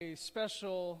a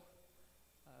special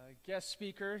guest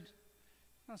speaker.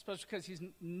 Not special because he's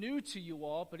new to you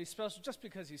all, but he's special just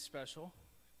because he's special.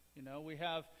 You know, we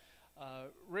have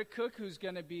Rick Cook, who's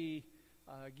going to be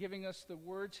giving us the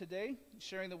word today,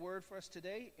 sharing the word for us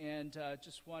today, and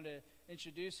just want to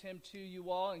introduce him to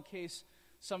you all in case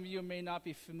some of you may not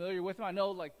be familiar with him. I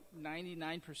know like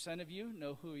 99% of you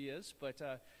know who he is, but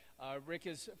Rick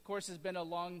has been a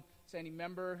long-standing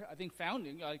member, I think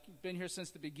founding, been here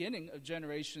since the beginning of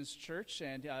Generations Church,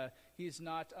 and he's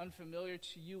not unfamiliar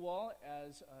to you all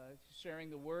as sharing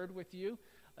the word with you,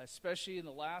 especially in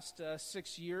the last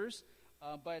 6 years.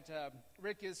 But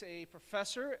Rick is a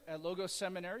professor at Logos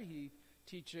Seminary. He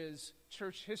teaches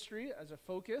church history as a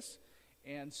focus,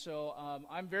 and so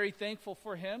I'm very thankful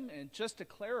for him. And just to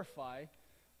clarify,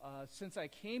 since I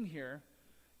came here,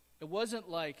 it wasn't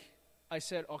like I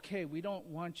said, okay, we don't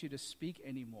want you to speak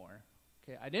anymore.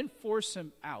 Okay, I didn't force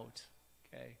him out.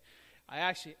 Okay, I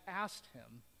actually asked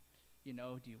him, you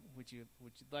know, would you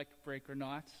like a break or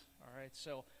not? All right,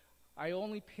 so I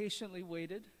only patiently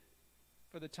waited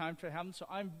for the time to have him. So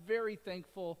I'm very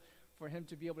thankful for him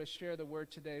to be able to share the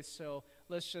word today. So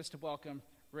let's just welcome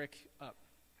Rick up.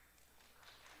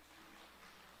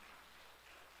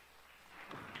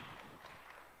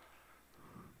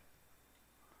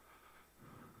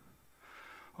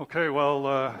 Okay,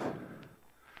 well,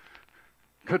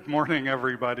 good morning,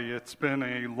 everybody. It's been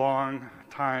a long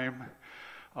time.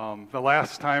 The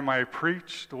last time I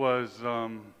preached was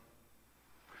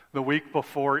the week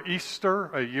before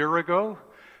Easter a year ago,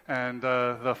 and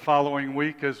the following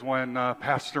week is when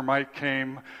Pastor Mike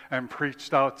came and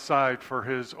preached outside for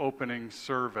his opening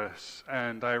service.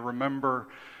 And I remember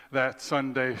that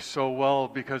Sunday so well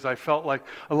because I felt like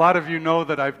a lot of you know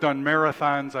that I've done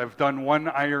marathons, I've done one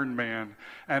Ironman,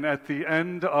 and at the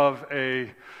end of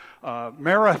a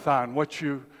marathon,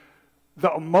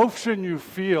 the emotion you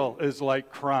feel is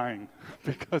like crying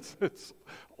because it's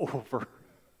over.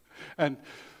 And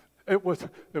it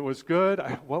was good.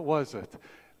 What was it?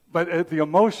 But the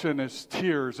emotion is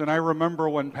tears. And I remember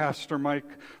when Pastor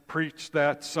Mike preached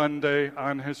that Sunday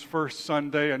on his first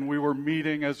Sunday, and we were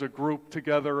meeting as a group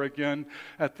together again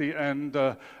at the end,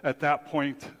 at that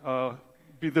point,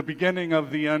 the beginning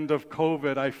of the end of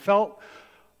COVID. I felt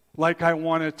like I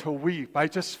wanted to weep. I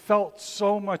just felt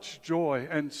so much joy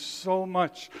and so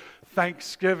much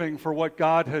thanksgiving for what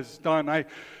God has done. I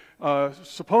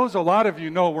suppose a lot of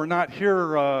you know we're not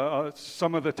here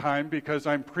some of the time because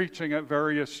I'm preaching at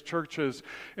various churches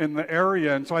in the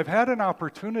area. And so I've had an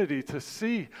opportunity to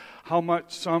see how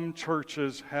much some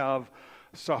churches have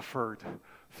suffered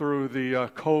through the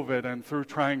COVID and through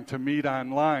trying to meet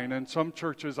online. And some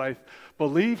churches, I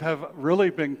believe, have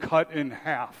really been cut in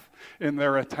half in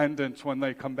their attendance when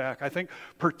they come back. I think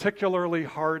particularly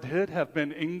hard hit have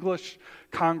been English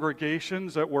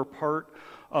congregations that were part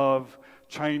of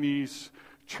Chinese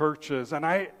churches.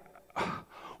 And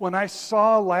when I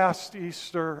saw last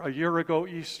Easter, a year ago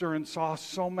Easter, and saw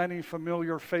so many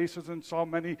familiar faces and saw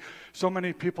so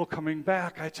many people coming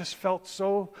back, I just felt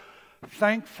so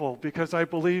thankful because I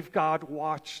believe God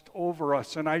watched over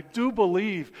us. And I do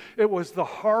believe it was the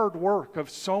hard work of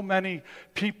so many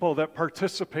people that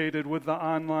participated with the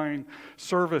online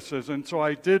services. And so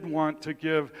I did want to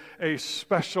give a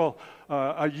special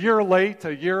a year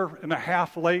and a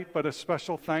half late, but a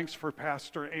special thanks for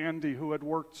Pastor Andy, who had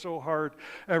worked so hard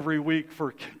every week,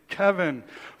 for Kevin,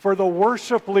 for the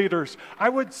worship leaders. I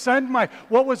would send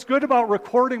what was good about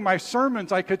recording my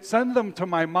sermons, I could send them to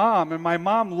my mom, and my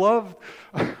mom loved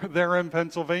there in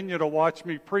Pennsylvania to watch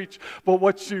me preach. But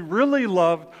what she really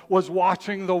loved was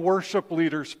watching the worship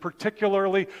leaders,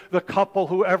 particularly the couple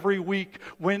who every week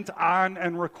went on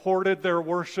and recorded their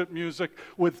worship music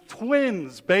with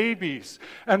twins, babies.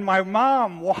 And my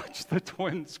mom watched the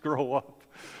twins grow up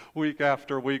week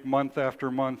after week, month after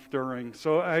month during.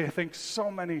 So I think so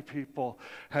many people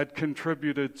had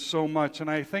contributed so much. And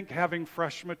I think having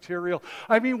fresh material,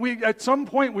 at some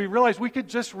point we realized we could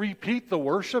just repeat the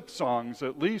worship songs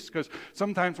at least, because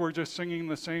sometimes we're just singing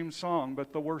the same song,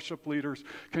 but the worship leaders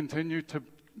continue to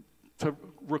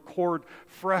record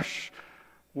fresh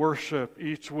worship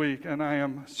each week. And I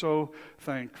am so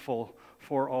thankful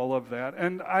for all of that.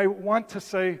 And I want to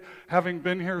say, having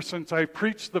been here since I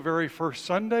preached the very first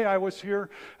Sunday, I was here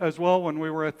as well when we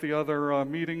were at the other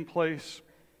meeting place,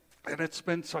 and it's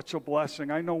been such a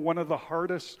blessing. I know one of the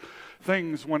hardest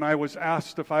things when I was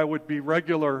asked if I would be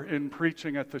regular in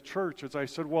preaching at the church. As I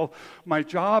said, well, my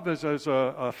job is as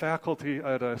a faculty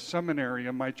at a seminary,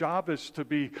 and my job is to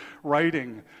be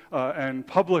writing and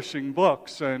publishing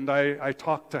books. And I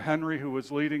talked to Henry, who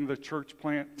was leading the church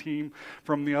plant team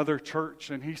from the other church,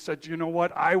 and he said, you know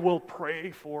what, I will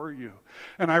pray for you.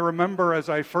 And I remember as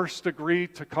I first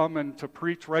agreed to come and to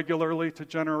preach regularly to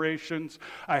Generations,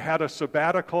 I had a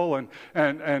sabbatical,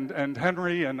 and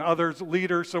Henry and others,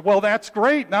 leaders, said, well, that's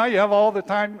great, now you have all the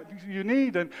time you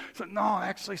need. And I said, no,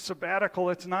 actually, sabbatical,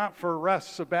 it's not for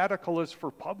rest. Sabbatical is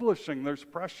for publishing. There's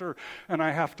pressure, and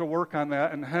I have to work on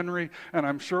that. And Henry, and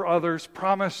I'm sure others,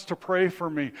 promised to pray for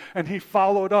me. And he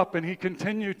followed up, and he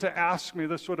continued to ask me.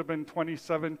 This would have been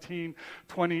 2017,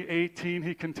 2018.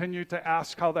 He continued to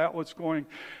ask how that was going.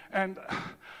 And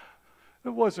it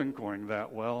wasn't going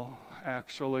that well,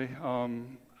 actually.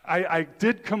 I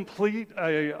did complete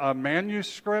a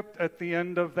manuscript at the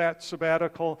end of that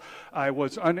sabbatical. I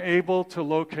was unable to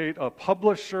locate a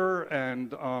publisher,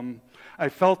 and I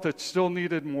felt it still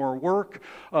needed more work.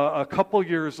 A couple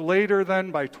years later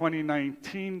then, by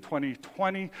 2019,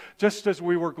 2020, just as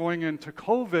we were going into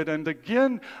COVID, and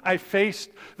again I faced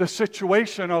the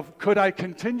situation of, could I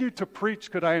continue to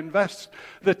preach? Could I invest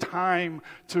the time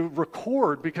to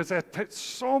record? Because that's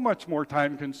so much more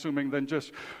time consuming than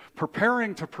just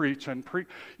preparing to preach and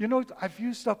You know, I've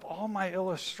used up all my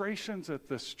illustrations at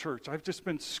this church. I've just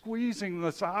been squeezing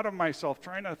this out of myself,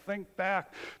 trying to think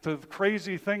back to the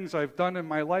crazy things I've done in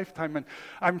my lifetime. And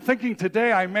I'm thinking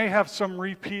today I may have some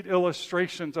repeat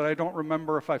illustrations that I don't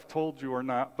remember if I've told you or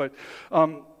not. But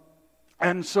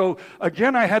and so,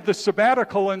 again, I had the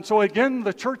sabbatical, and so again,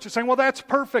 the church is saying, well, that's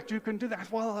perfect, you can do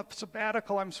that. Well, a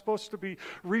sabbatical, I'm supposed to be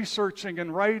researching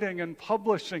and writing and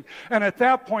publishing. And at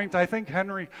that point, I think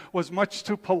Henry was much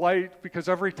too polite, because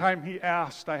every time he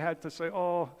asked, I had to say,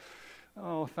 oh,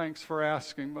 thanks for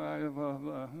asking.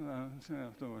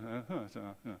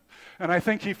 And I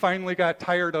think he finally got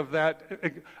tired of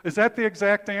that. Is that the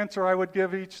exact answer I would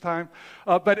give each time?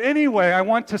 But anyway, I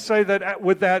want to say that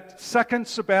with that second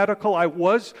sabbatical, I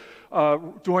was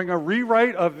doing a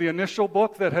rewrite of the initial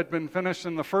book that had been finished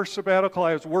in the first sabbatical.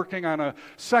 I was working on a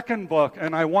second book,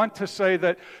 and I want to say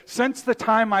that since the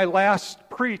time I last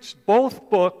preached, both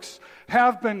books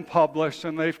have been published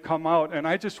and they've come out. And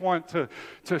I just want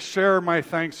to share my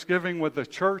thanksgiving with the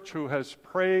church who has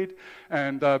prayed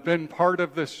and been part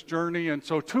of this journey. And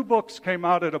so 2 books came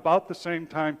out at about the same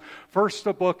time. First,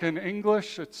 a book in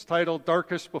English. It's titled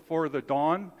Darkest Before the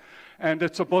Dawn. And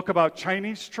it's a book about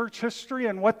Chinese church history.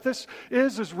 And what this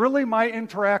is really my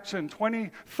interaction,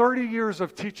 30 years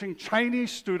of teaching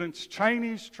Chinese students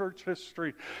Chinese church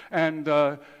history. And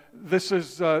this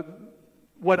is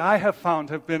what I have found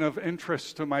have been of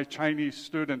interest to my Chinese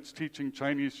students teaching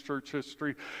Chinese church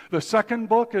history. The second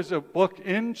book is a book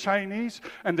in Chinese,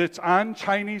 and it's on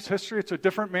Chinese history. It's a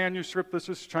different manuscript. This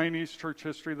is Chinese church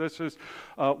history. This is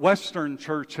Western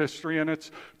church history, and it's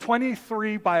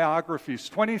 23 biographies,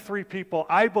 23 people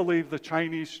I believe the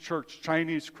Chinese church,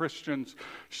 Chinese Christians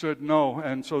should know.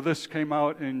 And so this came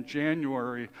out in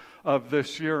January of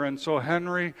this year. And so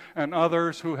Henry and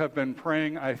others who have been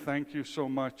praying, I thank you so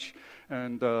much.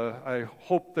 And I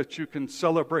hope that you can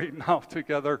celebrate now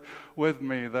together with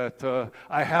me that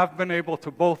I have been able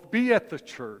to both be at the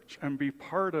church and be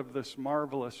part of this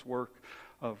marvelous work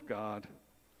of God,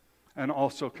 and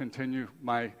also continue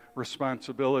my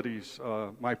responsibilities,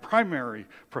 my primary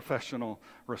professional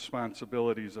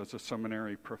responsibilities as a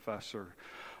seminary professor.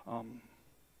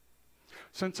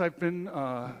 Since I've been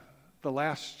the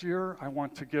last year, I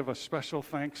want to give a special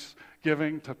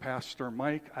thanksgiving to Pastor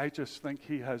Mike. I just think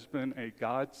he has been a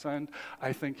godsend.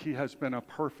 I think he has been a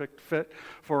perfect fit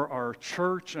for our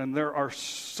church, and there are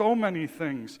so many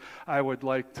things I would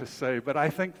like to say, but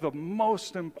I think the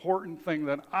most important thing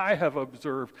that I have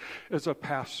observed is a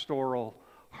pastoral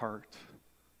heart,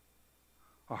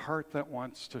 a heart that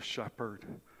wants to shepherd.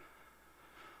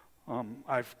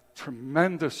 I've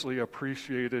tremendously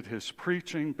appreciated his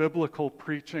preaching, biblical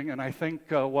preaching, and I think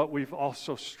what we've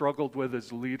also struggled with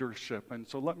is leadership. And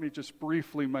so let me just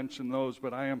briefly mention those,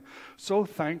 but I am so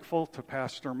thankful to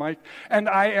Pastor Mike, and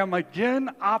I am again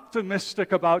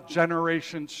optimistic about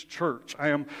Generations Church. I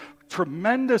am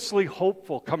tremendously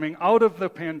hopeful coming out of the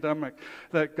pandemic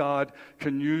that God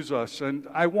can use us. And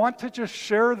I want to just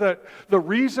share that the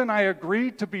reason I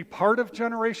agreed to be part of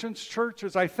Generations Church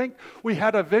is I think we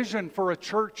had a vision for a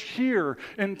church here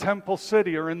in Temple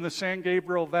City or in the San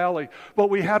Gabriel Valley, but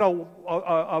we had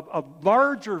a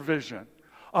larger vision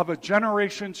of a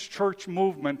Generations Church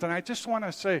movement. And I just want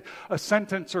to say a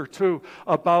sentence or two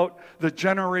about the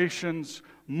Generations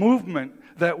movement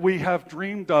that we have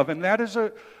dreamed of. And that is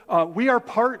we are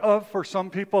part of, for some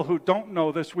people who don't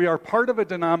know this, we are part of a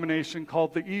denomination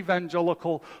called the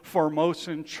Evangelical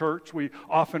Formosan Church. We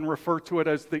often refer to it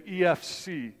as the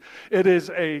EFC. It is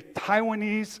a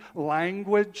Taiwanese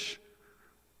language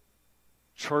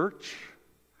church.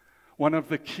 One of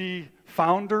the key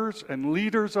founders and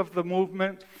leaders of the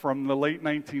movement from the late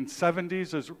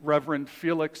 1970s is Reverend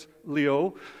Felix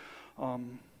Liu.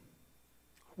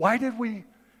 Why did we,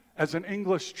 as an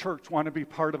English church, want to be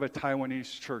part of a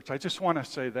Taiwanese church? I just want to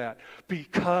say that.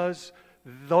 Because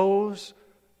those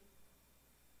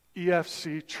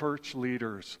EFC church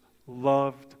leaders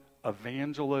loved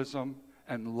evangelism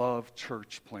and loved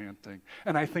church planting.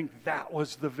 And I think that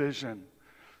was the vision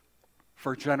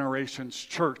for Generations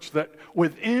Church, that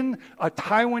within a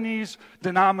Taiwanese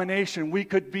denomination, we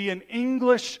could be an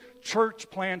English church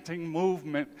planting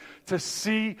movement to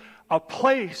see a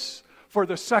place for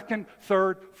the second,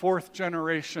 third, fourth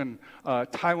generation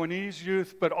Taiwanese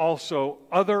youth, but also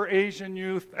other Asian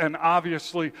youth, and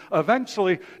obviously,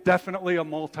 eventually, definitely a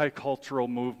multicultural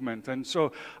movement. And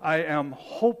so I am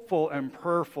hopeful and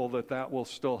prayerful that that will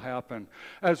still happen.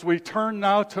 As we turn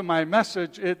now to my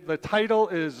message, the title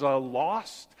is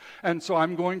Lost. And so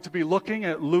I'm going to be looking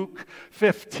at Luke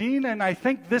 15, and I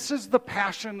think this is the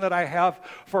passion that I have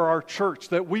for our church,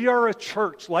 that we are a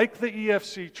church like the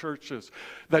EFC churches,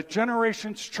 that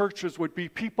Generations churches would be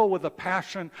people with a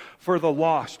passion for the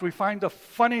lost. We find a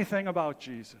funny thing about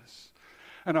Jesus,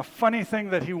 and a funny thing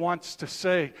that he wants to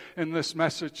say in this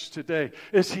message today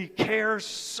is he cares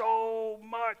so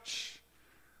much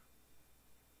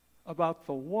about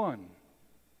the one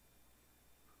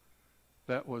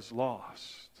that was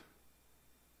lost,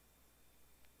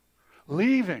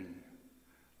 leaving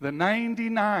the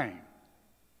 99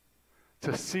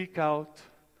 to seek out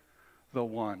the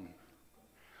one.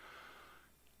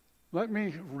 Let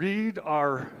me read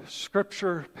our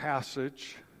scripture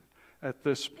passage at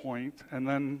this point, and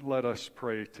then let us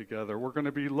pray together. We're going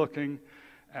to be looking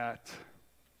at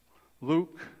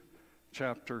Luke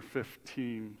chapter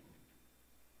 15,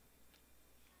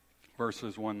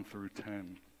 verses 1 through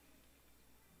 10.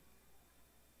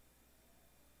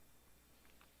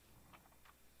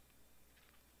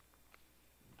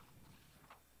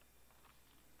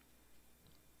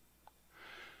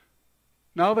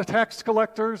 Now the tax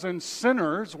collectors and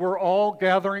sinners were all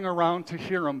gathering around to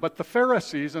hear him, but the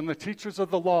Pharisees and the teachers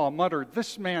of the law muttered,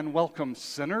 "This man welcomes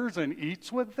sinners and eats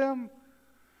with them?"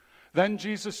 Then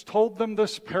Jesus told them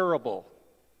this parable.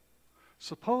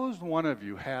 Suppose one of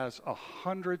you has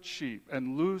 100 sheep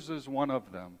and loses one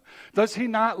of them. Does he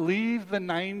not leave the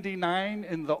 99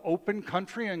 in the open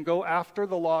country and go after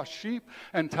the lost sheep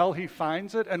until he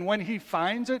finds it? And when he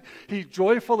finds it, he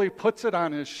joyfully puts it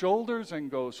on his shoulders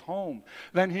and goes home.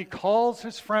 Then he calls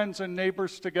his friends and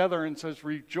neighbors together and says,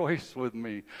 "Rejoice with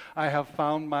me, I have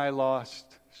found my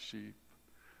lost sheep."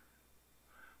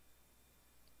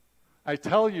 I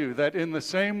tell you that in the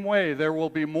same way there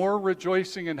will be more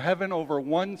rejoicing in heaven over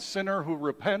one sinner who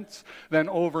repents than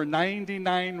over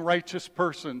 99 righteous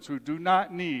persons who do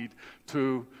not need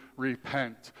to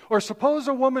repent. Or suppose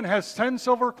a woman has 10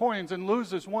 silver coins and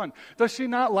loses one. Does she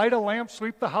not light a lamp,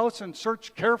 sweep the house, and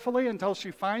search carefully until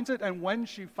she finds it? And when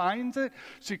she finds it,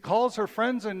 she calls her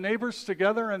friends and neighbors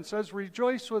together and says,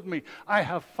 "Rejoice with me, I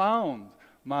have found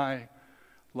my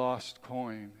lost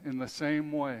coin." In the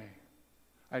same way,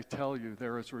 I tell you,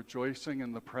 there is rejoicing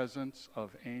in the presence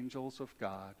of angels of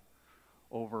God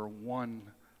over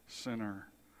one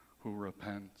sinner who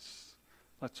repents.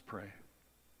 Let's pray.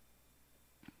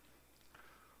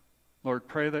 Lord,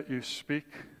 pray that you speak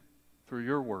through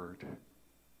your word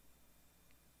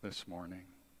this morning.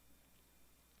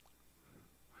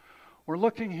 We're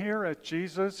looking here at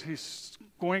Jesus. He's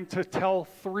going to tell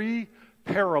 3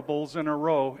 parables in a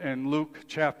row in Luke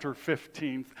chapter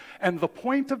 15. And the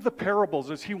point of the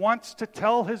parables is he wants to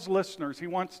tell his listeners, he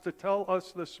wants to tell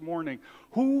us this morning,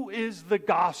 who is the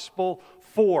gospel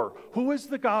for? Who is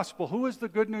the gospel? Who is the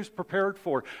good news prepared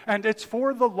for? And it's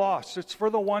for the lost. It's for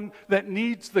the one that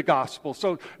needs the gospel.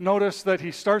 So notice that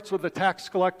he starts with the tax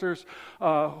collectors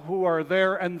who are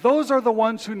there, and those are the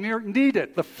ones who need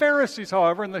it. The Pharisees,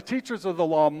 however, and the teachers of the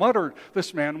law muttered,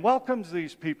 "This man welcomes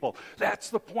these people."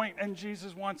 That's the point. And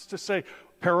Jesus wants to say.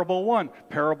 Parable 1,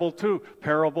 parable 2,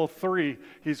 parable 3.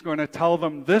 He's going to tell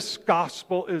them this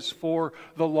gospel is for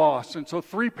the lost. And so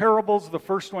 3 parables. The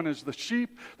first one is the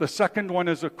sheep. The second one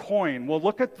is a coin. We'll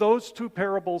look at those 2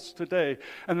 parables today.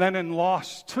 And then in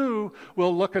Lost 2,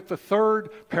 we'll look at the third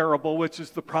parable, which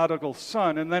is the prodigal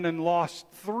son. And then in Lost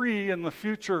 3 in the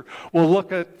future, we'll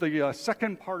look at the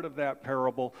second part of that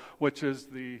parable, which is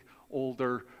the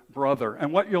older brother.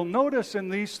 And what you'll notice in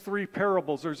these 3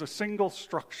 parables, there's a single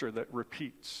structure that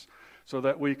repeats so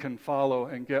that we can follow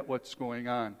and get what's going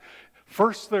on.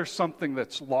 First, there's something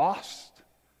that's lost,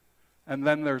 and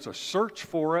then there's a search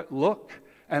for it, look,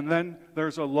 and then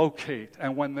there's a locate.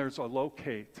 And when there's a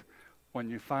locate, when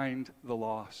you find the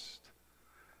lost,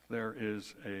 there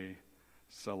is a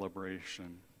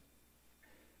celebration.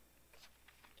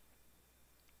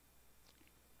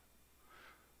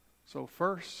 So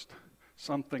first,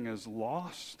 something is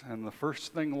lost, and the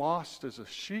first thing lost is a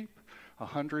sheep,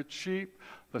 100 sheep.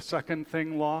 The second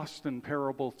thing lost in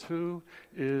parable 2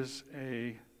 is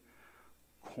a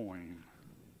coin.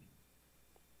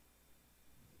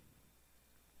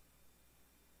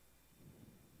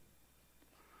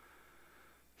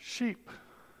 Sheep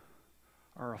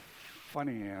are a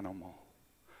funny animal.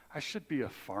 I should be a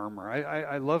farmer.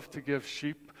 I love to give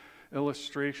sheep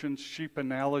illustrations, sheep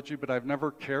analogy, but I've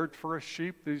never cared for a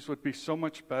sheep. These would be so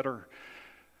much better.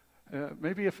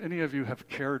 Maybe if any of you have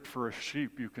cared for a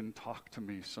sheep, you can talk to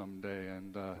me someday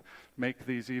and make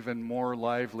these even more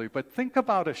lively. But think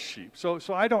about a sheep. So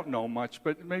I don't know much,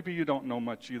 but maybe you don't know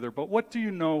much either. But what do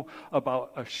you know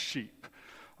about a sheep?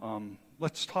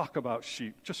 Let's talk about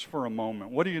sheep just for a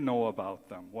moment. What do you know about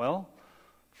them? Well,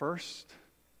 first,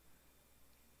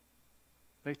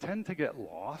 they tend to get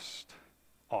lost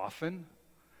often.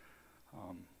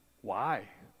 Why?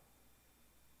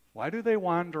 Why do they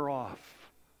wander off?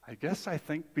 I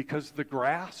think because the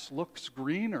grass looks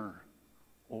greener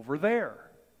over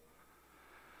there.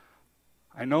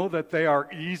 I know that they are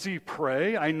easy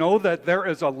prey. I know that there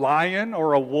is a lion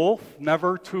or a wolf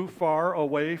never too far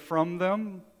away from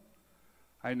them.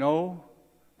 I know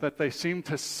that they seem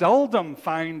to seldom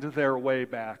find their way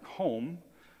back home.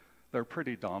 They're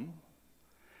pretty dumb.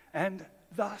 And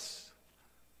thus,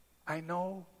 I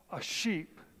know a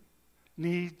sheep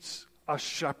needs a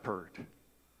shepherd.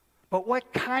 But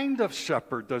what kind of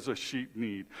shepherd does a sheep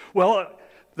need? Well,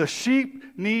 the sheep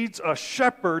needs a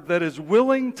shepherd that is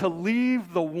willing to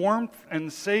leave the warmth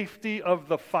and safety of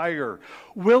the fire,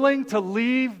 willing to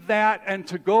leave that and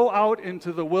to go out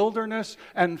into the wilderness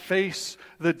and face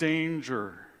the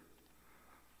danger.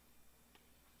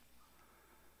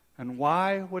 And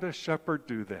why would a shepherd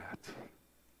do that?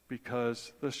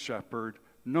 Because the shepherd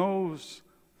knows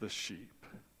the sheep.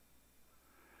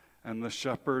 And the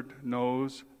shepherd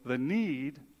knows the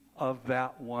need of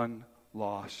that one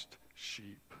lost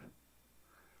sheep.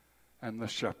 And the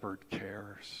shepherd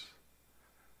cares.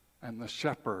 And the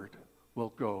shepherd will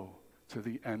go to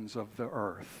the ends of the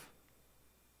earth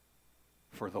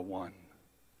for the one.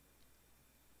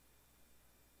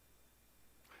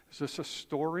 Is this a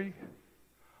story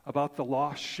about the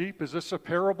lost sheep? Is this a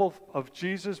parable of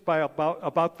Jesus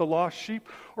about the lost sheep?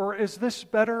 Or is this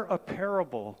better a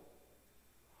parable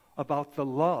about the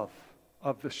love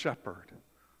of the shepherd,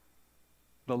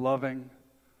 the loving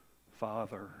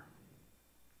Father?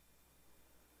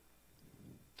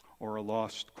 Or a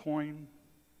lost coin?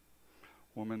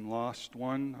 Woman lost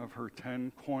one of her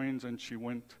 10 coins and she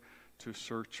went to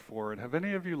search for it. Have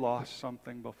any of you lost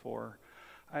something before?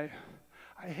 I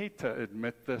hate to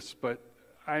admit this, but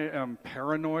I am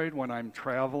paranoid when I'm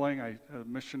traveling. A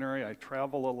missionary, I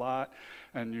travel a lot,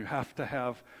 and you have to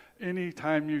have,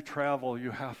 anytime you travel,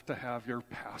 you have to have your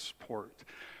passport.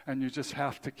 And you just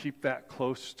have to keep that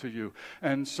close to you.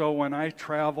 And so when I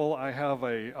travel, I have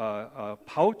a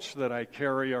pouch that I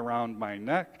carry around my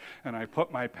neck, and I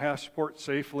put my passport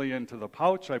safely into the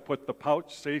pouch. I put the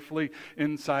pouch safely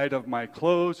inside of my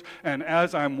clothes. And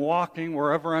as I'm walking,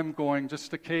 wherever I'm going,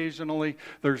 just occasionally,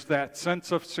 there's that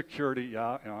sense of security.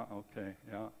 Yeah,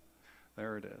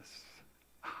 there it is.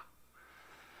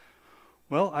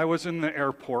 Well, I was in the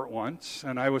airport once,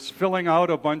 and I was filling out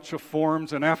a bunch of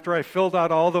forms, and after I filled out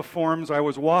all the forms, I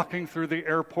was walking through the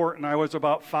airport, and I was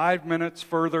about 5 minutes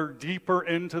further deeper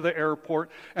into the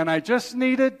airport, and I just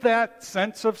needed that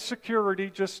sense of security,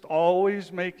 just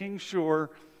always making sure.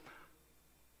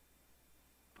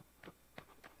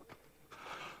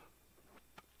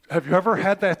 Have you ever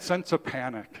had that sense of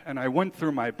panic? And I went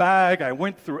through my bag, I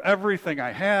went through everything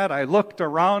I had, I looked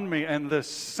around me, and this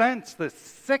sense, this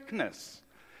sickness,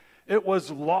 it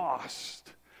was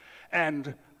lost.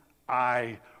 And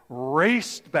I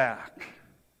raced back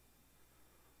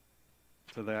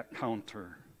to that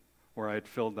counter where I'd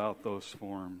filled out those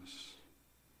forms.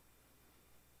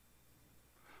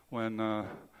 When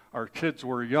our kids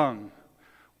were young,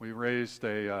 we raised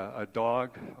a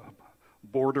dog, a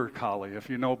border collie. If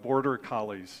you know border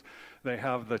collies, they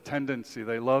have the tendency,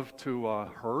 they love to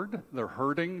herd. They're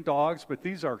herding dogs, but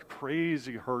these are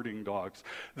crazy herding dogs.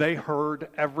 They herd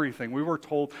everything. We were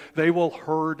told they will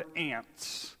herd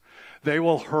ants. They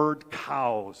will herd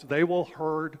cows. They will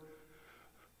herd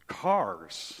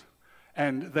cars.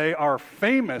 And they are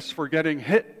famous for getting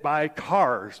hit by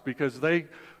cars because they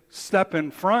step in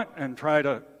front and try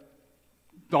to,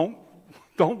 don't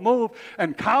move.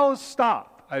 And cows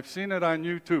stop. I've seen it on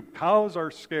YouTube. Cows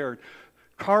are scared.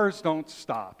 Cars don't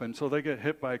stop, and so they get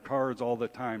hit by cars all the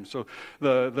time. So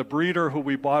the breeder who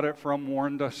we bought it from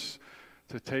warned us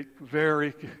to take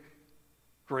very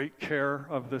great care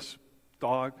of this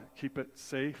dog, keep it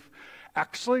safe.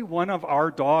 Actually, one of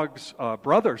our dog's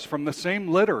brothers from the same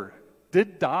litter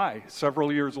did die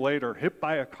several years later, hit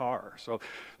by a car. So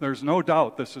there's no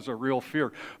doubt this is a real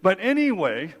fear. But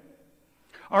anyway,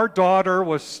 our daughter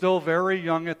was still very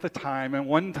young at the time, and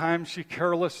one time she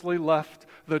carelessly left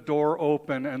the door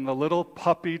open, and the little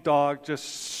puppy dog just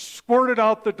squirted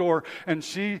out the door. And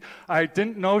I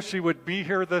didn't know she would be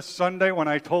here this Sunday when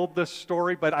I told this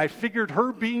story, but I figured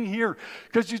her being here,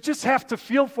 because you just have to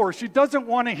feel for her. She doesn't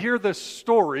want to hear this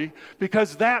story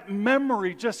because that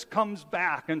memory just comes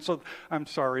back. And so I'm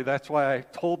sorry, that's why I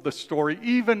told the story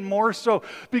even more so,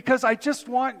 because I just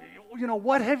want,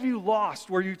 what have you lost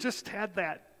where you just had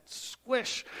that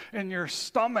squish in your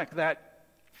stomach, that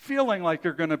feeling like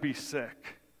you're going to be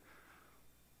sick?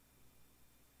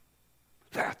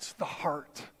 That's the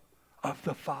heart of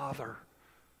the Father.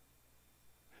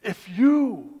 If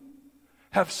you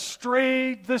have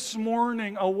strayed this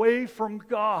morning away from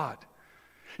God,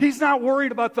 He's not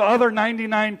worried about the other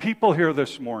 99 people here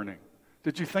this morning.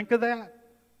 Did you think of that?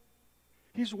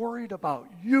 He's worried about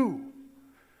you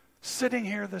sitting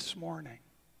here this morning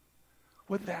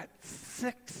with that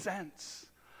sixth sense.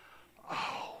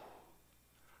 Oh,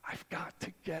 I've got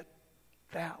to get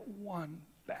that one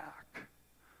back.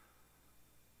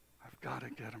 I've got to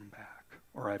get him back,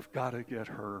 or I've got to get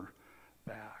her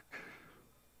back.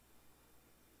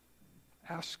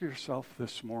 Ask yourself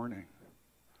this morning,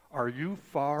 are you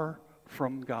far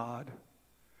from God?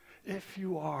 If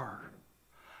you are,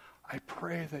 I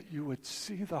pray that you would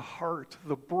see the heart,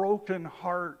 the broken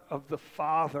heart of the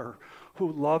Father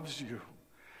who loves you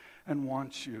and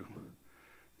wants you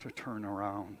to turn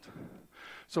around.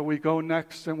 So we go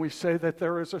next and we say that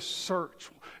there is a search.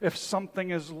 If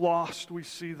something is lost, we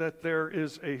see that there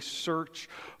is a search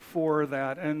for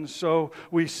that. And so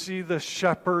we see the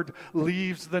shepherd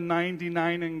leaves the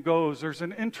 99 and goes. There's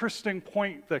an interesting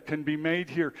point that can be made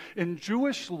here. In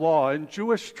Jewish law, in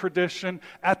Jewish tradition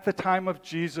at the time of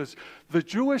Jesus, the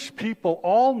Jewish people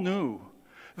all knew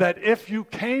that if you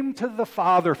came to the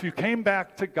Father, if you came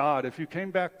back to God, if you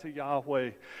came back to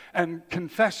Yahweh and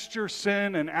confessed your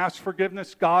sin and asked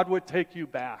forgiveness, God would take you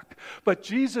back. But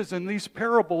Jesus in these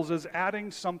parables is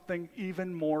adding something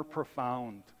even more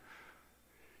profound.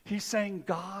 He's saying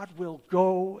God will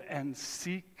go and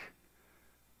seek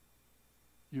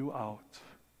you out.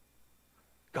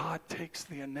 God takes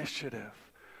the initiative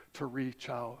to reach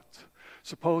out.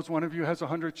 Suppose one of you has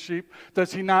 100 sheep.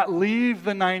 Does he not leave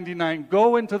the 99,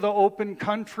 go into the open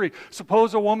country?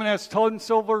 Suppose a woman has 10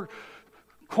 silver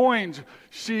coins.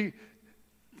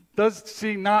 Does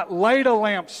she not light a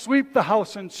lamp, sweep the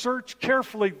house, and search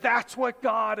carefully? That's what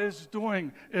God is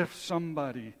doing if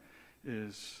somebody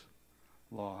is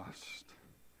lost.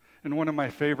 In one of my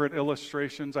favorite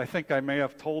illustrations, I think I may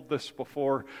have told this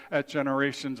before at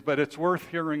Generations, but it's worth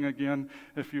hearing again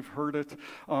if you've heard it.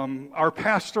 Our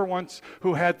pastor once,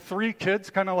 who had 3 kids,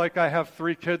 kind of like I have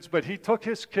 3 kids, but he took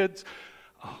his kids,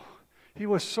 he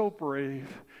was so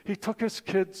brave. He took his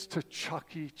kids to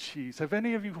Chuck E. Cheese. Have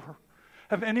any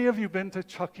of you been to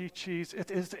Chuck E. Cheese?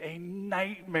 It is a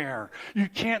nightmare. You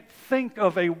can't think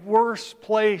of a worse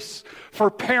place for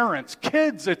parents.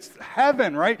 Kids, it's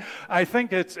heaven, right? I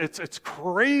think it's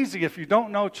crazy if you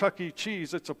don't know Chuck E.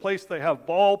 Cheese. It's a place they have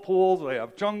ball pools, they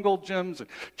have jungle gyms, and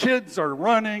kids are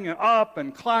running and up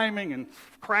and climbing and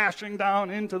crashing down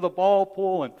into the ball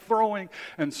pool and throwing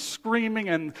and screaming,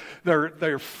 and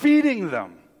they're feeding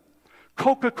them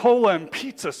Coca-Cola and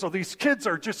pizza, so these kids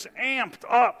are just amped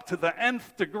up to the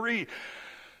nth degree.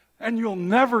 And you'll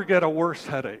never get a worse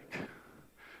headache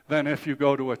than if you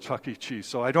go to a Chuck E. Cheese,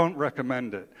 so I don't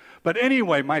recommend it. But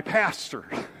anyway, my pastor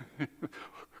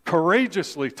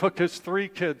courageously took his 3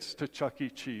 kids to Chuck E.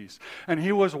 Cheese, and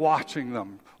he was watching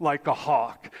them like a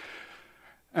hawk.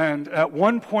 And at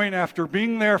one point, after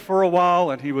being there for a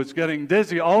while and he was getting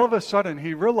dizzy, all of a sudden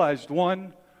he realized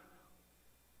one,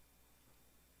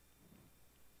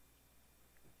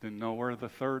 didn't know where the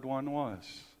third one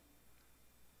was.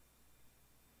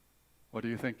 What do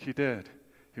you think he did?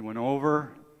 He went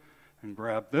over and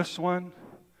grabbed this one.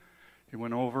 He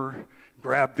went over,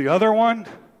 grabbed the other one,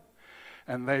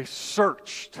 and they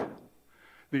searched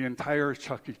the entire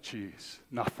Chuck E. Cheese.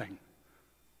 Nothing.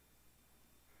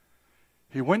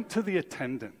 He went to the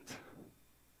attendant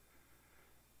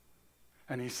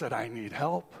and he said, I need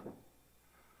help.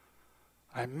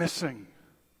 I'm missing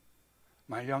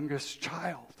my youngest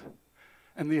child.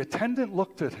 And the attendant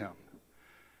looked at him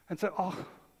and said, oh,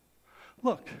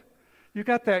 look, you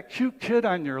got that cute kid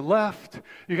on your left.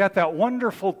 You got that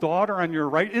wonderful daughter on your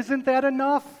right. Isn't that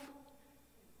enough?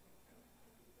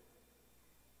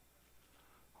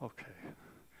 Okay.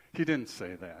 He didn't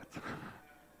say that.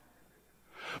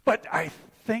 But I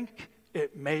think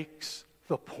it makes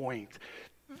the point.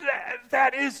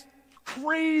 That is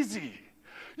crazy.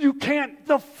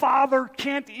 The Father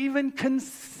can't even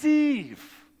conceive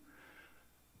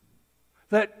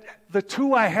that the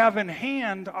two I have in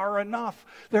hand are enough.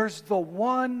 There's the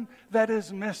one that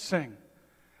is missing,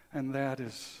 and that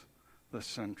is the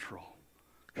central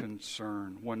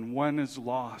concern. When one is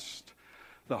lost,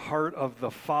 the heart of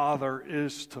the Father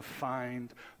is to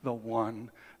find the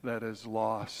one that is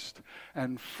lost.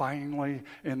 And finally,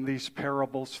 in these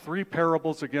parables, 3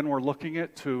 parables, again, we're looking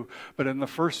at 2, but in the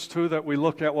first 2 that we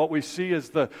look at, what we see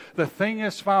is the thing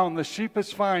is found, the sheep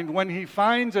is found. When he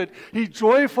finds it, he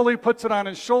joyfully puts it on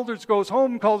his shoulders, goes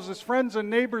home, calls his friends and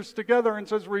neighbors together and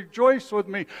says, rejoice with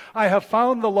me, I have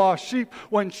found the lost sheep.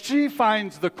 When she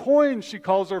finds the coin, she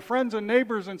calls her friends and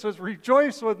neighbors and says,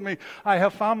 rejoice with me, I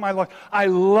have found my lost. I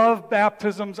love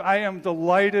baptisms. I am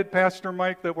delighted, Pastor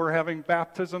Mike, that we're having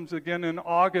baptisms again in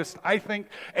August. I think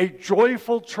a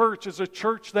joyful church is a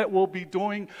church that will be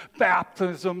doing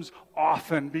baptisms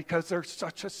often, because there's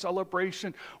such a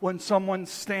celebration when someone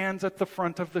stands at the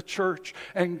front of the church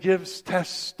and gives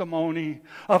testimony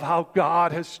of how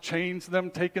God has changed them,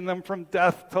 taken them from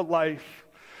death to life,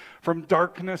 from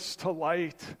darkness to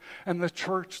light, and the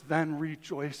church then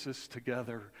rejoices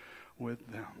together with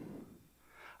them.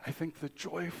 I think the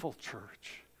joyful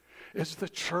church is the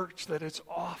church that is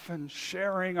often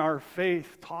sharing our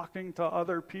faith, talking to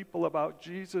other people about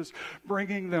Jesus,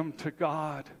 bringing them to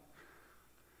God.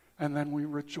 And then we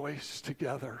rejoice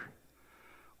together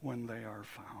when they are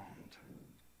found.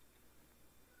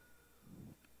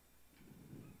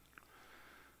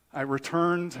 I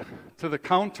returned to the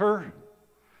counter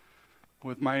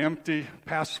with my empty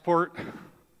passport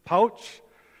pouch,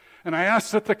 and I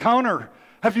asked at the counter,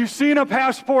 have you seen a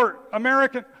passport,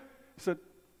 American? He said,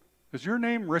 is your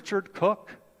name Richard Cook?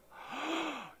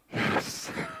 Yes.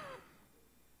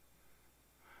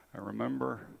 I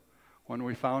remember when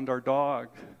we found our dog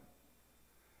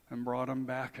and brought him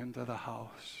back into the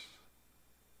house.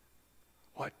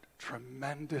 What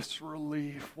tremendous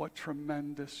relief, what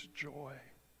tremendous joy.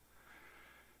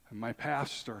 And my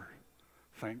pastor,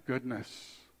 thank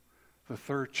goodness, the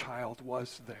 3rd child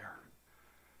was there.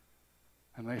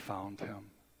 And they found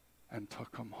him and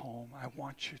took him home. I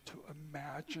want you to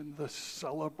imagine the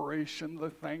celebration, the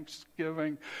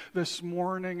thanksgiving. This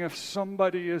morning, if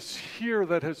somebody is here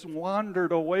that has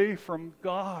wandered away from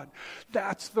God,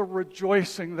 that's the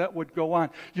rejoicing that would go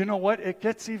on. You know what? It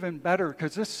gets even better,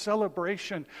 because this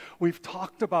celebration we've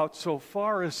talked about so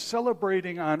far is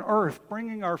celebrating on earth,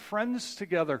 bringing our friends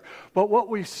together. But what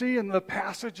we see in the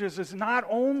passages is not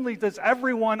only does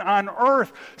everyone on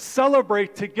earth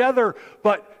celebrate together,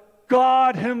 but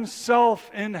God himself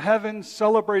in heaven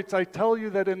celebrates. I tell you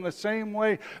that in the same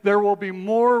way, there will be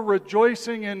more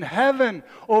rejoicing in heaven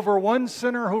over one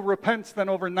sinner who repents than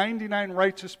over 99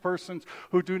 righteous persons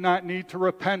who do not need to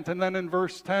repent. And then in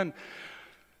verse 10,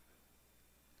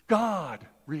 God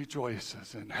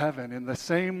rejoices in heaven. In the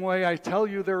same way, I tell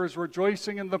you, there is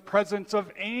rejoicing in the presence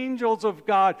of angels of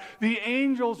God. The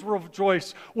angels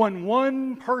rejoice when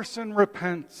one person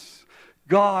repents.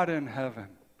 God in heaven,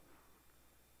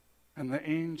 and the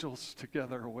angels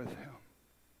together with him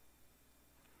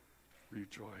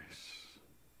rejoice.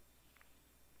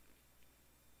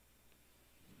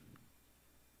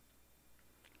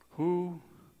 Who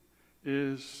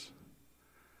is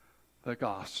the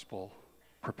gospel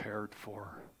prepared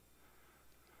for?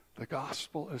 The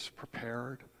gospel is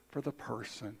prepared for the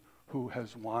person who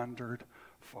has wandered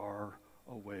far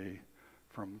away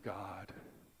from God.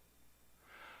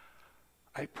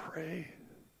 I pray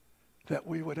that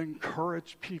we would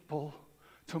encourage people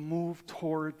to move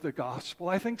toward the gospel.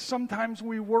 I think sometimes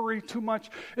we worry too much.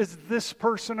 Is this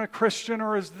person a Christian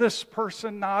or is this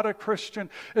person not a Christian?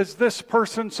 Is this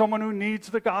person someone who needs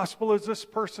the gospel? Is this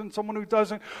person someone who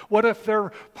doesn't? What if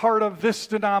they're part of this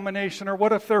denomination, or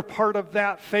what if they're part of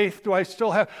that faith? Do I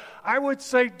still have? I would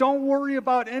say don't worry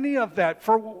about any of that.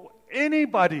 For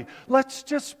anybody, let's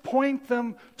just point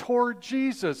them toward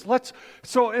Jesus.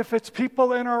 So if it's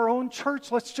people in our own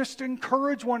church, let's just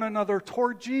encourage one another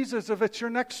toward Jesus. If it's your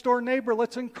next door neighbor,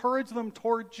 let's encourage them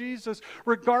toward Jesus,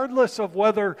 regardless of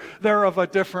whether they're of a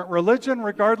different religion,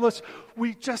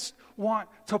 we just want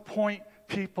to point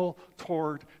people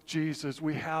toward Jesus.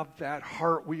 We have that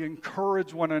heart. We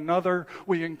encourage one another.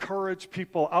 We encourage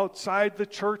people outside the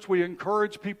church. We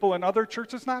encourage people in other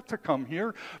churches not to come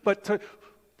here, but to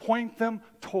point them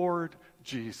toward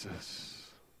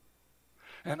Jesus.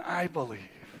 And I believe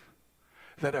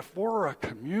that if we're a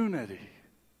community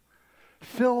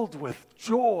filled with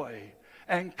joy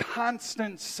and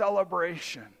constant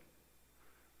celebration,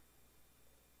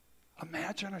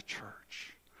 imagine a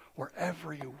church where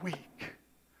every week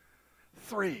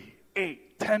 3,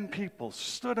 8, 10 people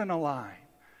stood in a line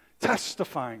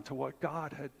testifying to what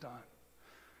God had done,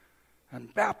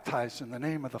 and baptized in the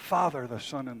name of the Father, the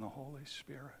Son, and the Holy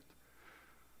Spirit.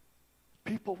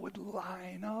 People would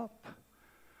line up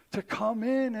to come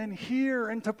in and hear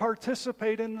and to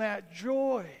participate in that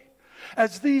joy.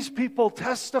 As these people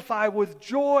testify with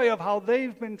joy of how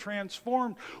they've been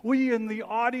transformed, we in the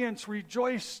audience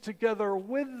rejoice together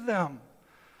with them.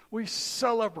 We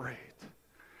celebrate.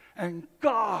 And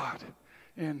God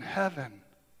in heaven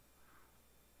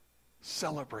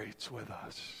celebrates with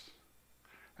us,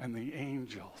 and the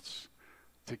angels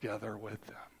together with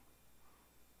them.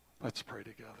 Let's pray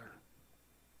together.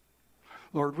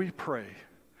 Lord, we pray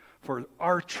for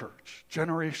our church,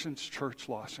 Generations Church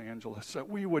Los Angeles, that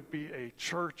we would be a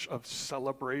church of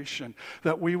celebration,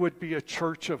 that we would be a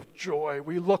church of joy.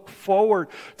 We look forward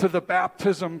to the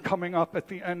baptism coming up at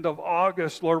the end of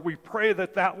August. Lord, we pray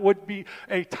that that would be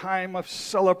a time of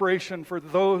celebration for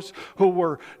those who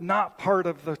were not part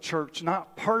of the church,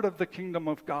 not part of the kingdom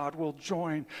of God, will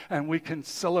join and we can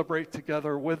celebrate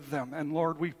together with them. And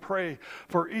Lord, we pray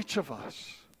for each of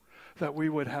us that we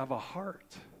would have a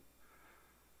heart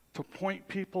to point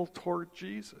people toward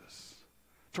Jesus,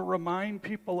 to remind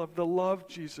people of the love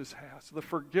Jesus has, the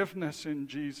forgiveness in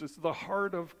Jesus, the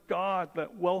heart of God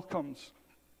that welcomes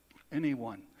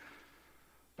anyone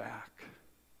back.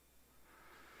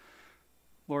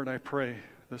 Lord, I pray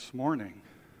this morning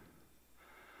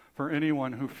for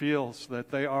anyone who feels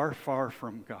that they are far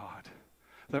from God,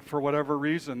 that for whatever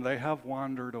reason they have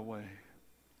wandered away.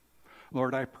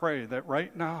 Lord, I pray that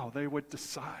right now they would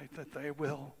decide that they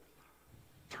will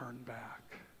turn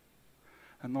back.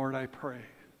 And Lord, I pray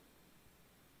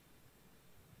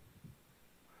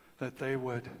that they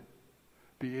would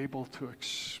be able to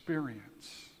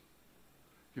experience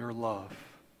your love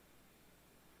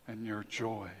and your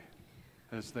joy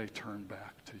as they turn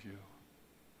back to you.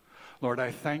 Lord,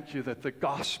 I thank you that the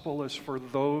gospel is for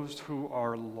those who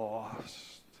are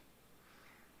lost.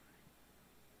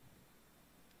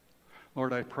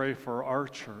 Lord, I pray for our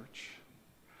church.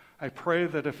 I pray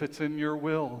that if it's in your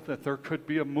will, that there could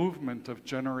be a movement of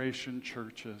generation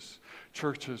churches,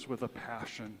 churches with a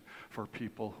passion for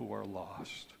people who are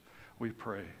lost. We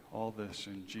pray all this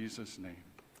in Jesus' name.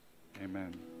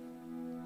 Amen.